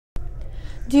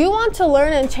Do you want to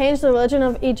learn and change the religion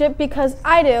of Egypt? Because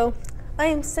I do. I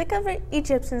am sick of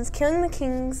Egyptians killing the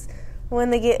kings when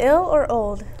they get ill or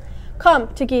old.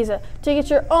 Come to Giza to get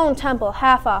your own temple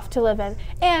half off to live in,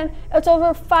 and it's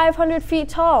over 500 feet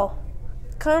tall.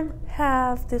 Come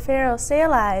have the pharaoh stay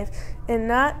alive and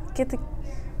not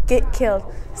get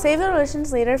killed. Save the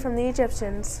religion's leader from the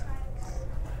Egyptians.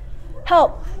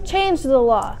 Help change the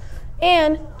law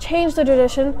and change the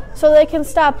tradition so they can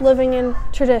stop living in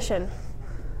tradition.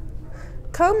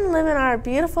 Come live in our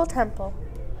beautiful temple.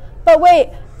 But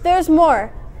wait, there's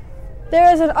more.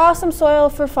 There is an awesome soil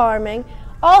for farming.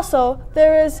 Also,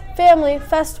 there is family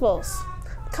festivals.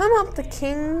 Come help the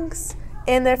kings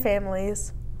and their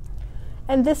families.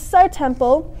 And this is our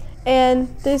temple,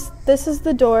 and this is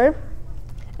the door,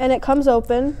 and it comes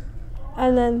open,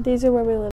 and then these are where we live.